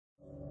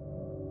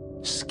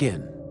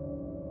Skin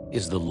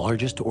is the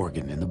largest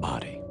organ in the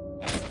body.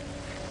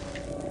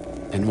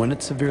 And when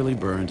it's severely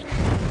burned,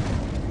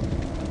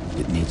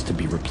 it needs to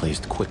be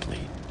replaced quickly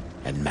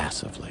and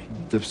massively.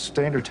 The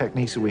standard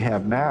techniques that we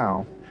have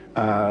now,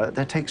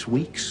 that takes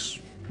weeks,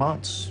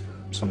 months,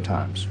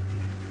 sometimes.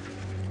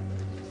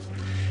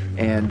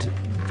 And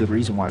the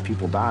reason why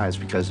people die is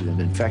because of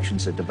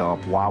infections that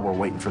develop while we're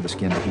waiting for the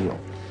skin to heal.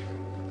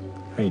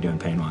 How are you doing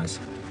pain-wise?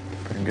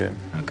 Pretty good.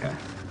 Okay.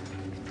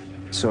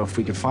 So if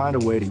we can find a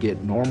way to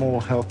get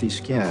normal, healthy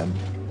skin,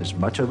 as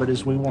much of it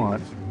as we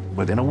want,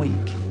 within a week,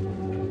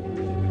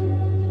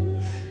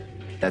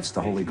 that's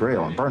the holy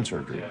grail in burn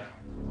surgery.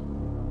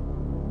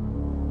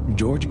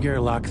 George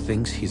Gerlach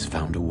thinks he's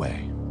found a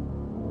way,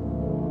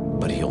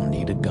 but he'll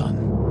need a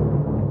gun.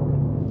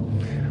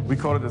 We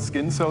call it a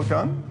skin cell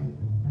gun,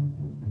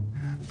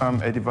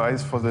 a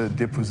device for the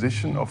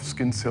deposition of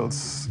skin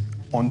cells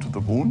onto the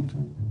wound.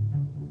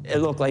 It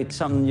looked like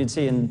something you'd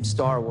see in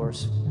Star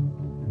Wars.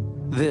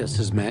 This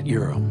is Matt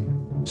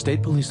Urim,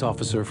 state police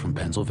officer from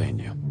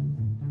Pennsylvania.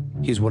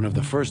 He's one of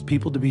the first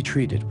people to be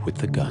treated with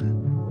the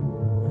gun.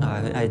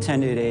 I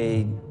attended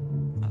a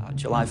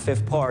July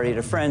 5th party at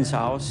a friend's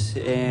house,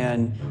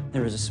 and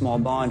there was a small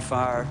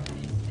bonfire.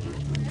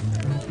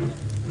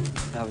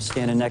 I was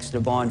standing next to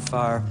the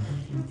bonfire,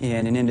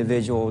 and an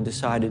individual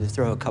decided to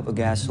throw a cup of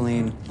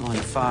gasoline on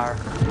the fire.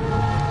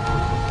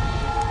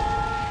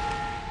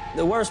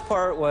 The worst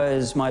part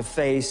was my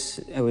face.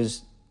 It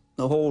was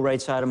the whole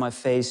right side of my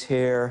face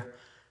here,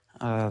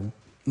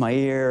 my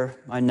ear,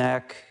 my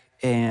neck,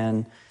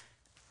 and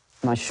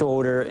my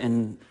shoulder,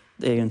 and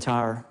the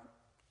entire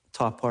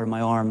top part of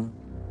my arm.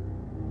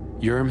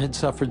 Urim had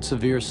suffered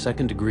severe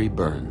second-degree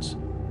burns.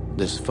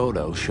 This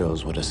photo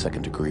shows what a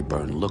second-degree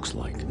burn looks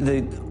like.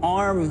 The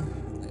arm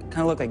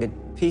kind of looked like a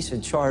piece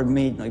of charred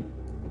meat, like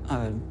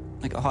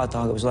a hot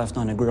dog that was left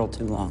on the grill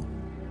too long.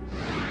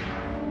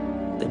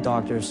 The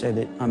doctor said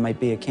that I might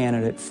be a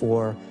candidate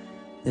for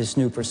this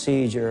new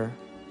procedure,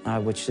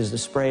 which is the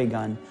spray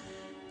gun,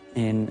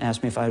 and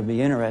asked me if I would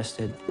be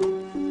interested.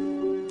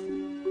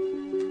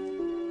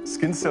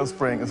 Skin cell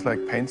spraying is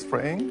like paint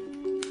spraying,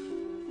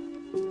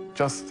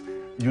 just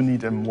you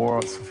need a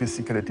more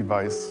sophisticated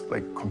device,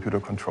 like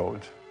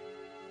computer-controlled.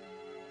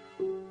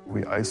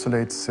 We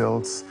isolate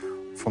cells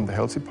from the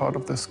healthy part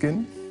of the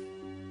skin,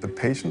 the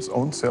patient's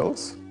own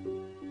cells,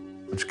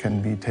 which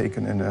can be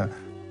taken in a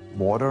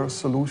water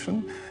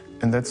solution,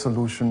 and that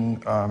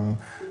solution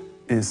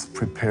is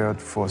prepared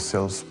for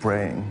cell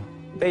spraying.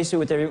 Basically,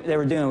 what they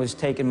were doing was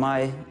taking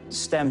my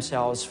stem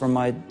cells from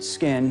my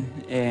skin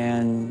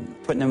and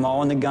putting them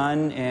all in the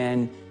gun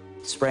and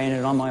spraying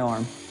it on my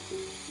arm.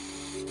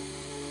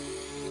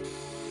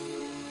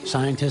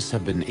 Scientists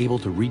have been able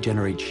to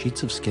regenerate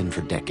sheets of skin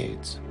for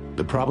decades.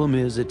 The problem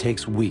is it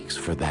takes weeks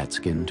for that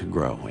skin to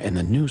grow, and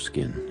the new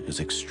skin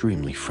is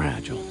extremely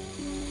fragile.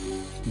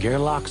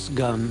 Gerlach's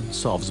gun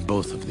solves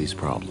both of these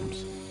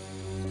problems.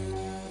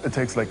 It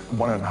takes like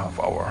 1.5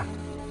 hours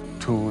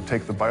to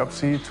take the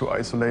biopsy, to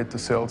isolate the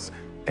cells,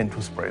 and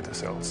to spray the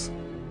cells.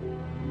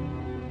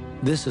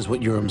 This is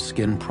what Urim's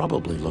skin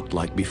probably looked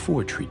like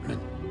before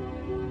treatment.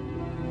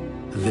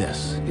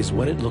 This is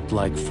what it looked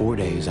like 4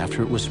 days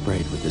after it was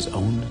sprayed with his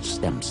own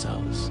stem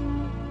cells.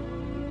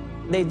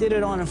 They did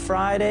it on a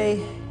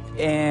Friday,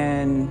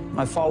 and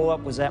my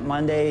follow-up was that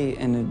Monday,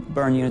 and the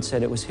burn unit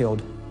said it was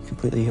healed,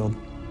 completely healed.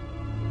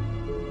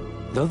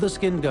 Though the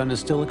skin gun is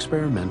still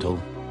experimental,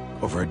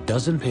 over a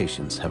dozen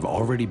patients have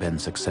already been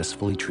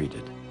successfully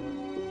treated.